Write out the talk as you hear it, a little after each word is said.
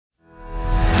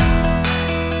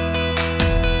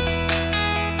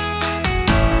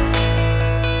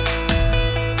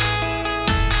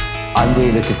I'm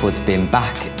really looking forward to being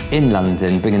back in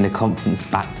London, bringing the conference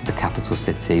back to the capital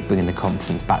city, bringing the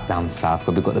conference back down south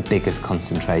where we've got the biggest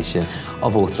concentration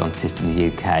of orthodontists in the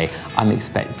UK. I'm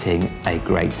expecting a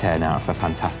great turnout for a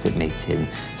fantastic meeting,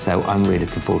 so I'm really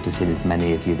looking forward to seeing as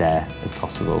many of you there as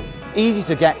possible. Easy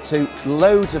to get to,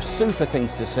 loads of super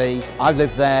things to see. I've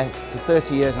lived there for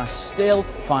 30 years and I still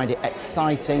find it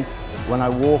exciting when I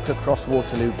walk across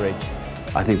Waterloo Bridge.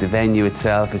 I think the venue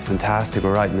itself is fantastic.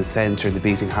 We're right in the centre, the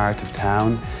beating heart of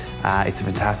town. It's a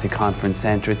fantastic conference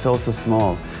centre. It's also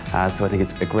small, so I think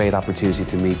it's a great opportunity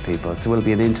to meet people. So it'll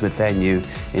be an intimate venue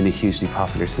in a hugely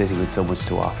popular city with so much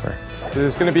to offer.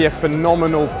 There's going to be a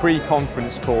phenomenal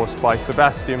pre-conference course by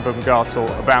Sebastian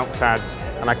Baumgartel about TADS,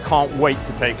 and I can't wait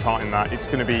to take part in that. It's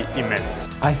going to be immense.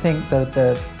 I think that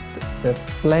the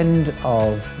blend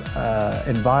of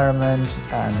environment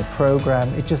and the programme,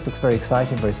 it just looks very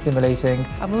exciting, very stimulating.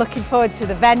 I'm looking forward to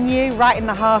the venue right in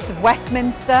the heart of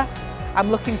Westminster. I'm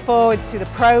looking forward to the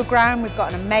programme. We've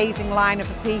got an amazing lineup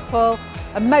of people,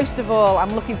 and most of all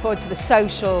I'm looking forward to the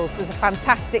socials. There's a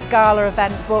fantastic gala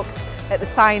event booked at the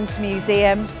Science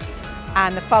Museum,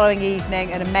 and the following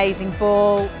evening an amazing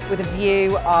ball with a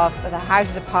view of the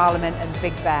Houses of Parliament and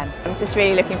Big Ben. I'm just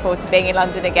really looking forward to being in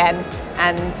London again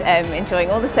and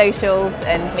enjoying all the socials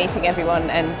and meeting everyone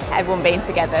and everyone being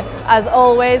together. As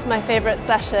always, my favourite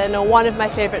session, or one of my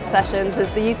favourite sessions, is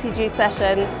the UCG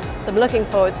session, so I'm looking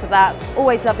forward to that.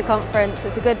 Always love the conference.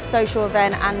 It's a good social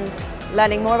event and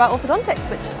learning more about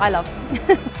orthodontics, which I love.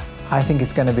 I think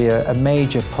it's going to be a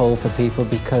major pull for people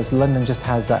because London just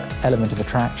has that element of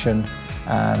attraction,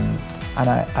 and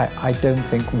I don't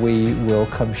think we will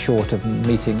come short of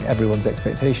meeting everyone's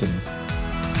expectations.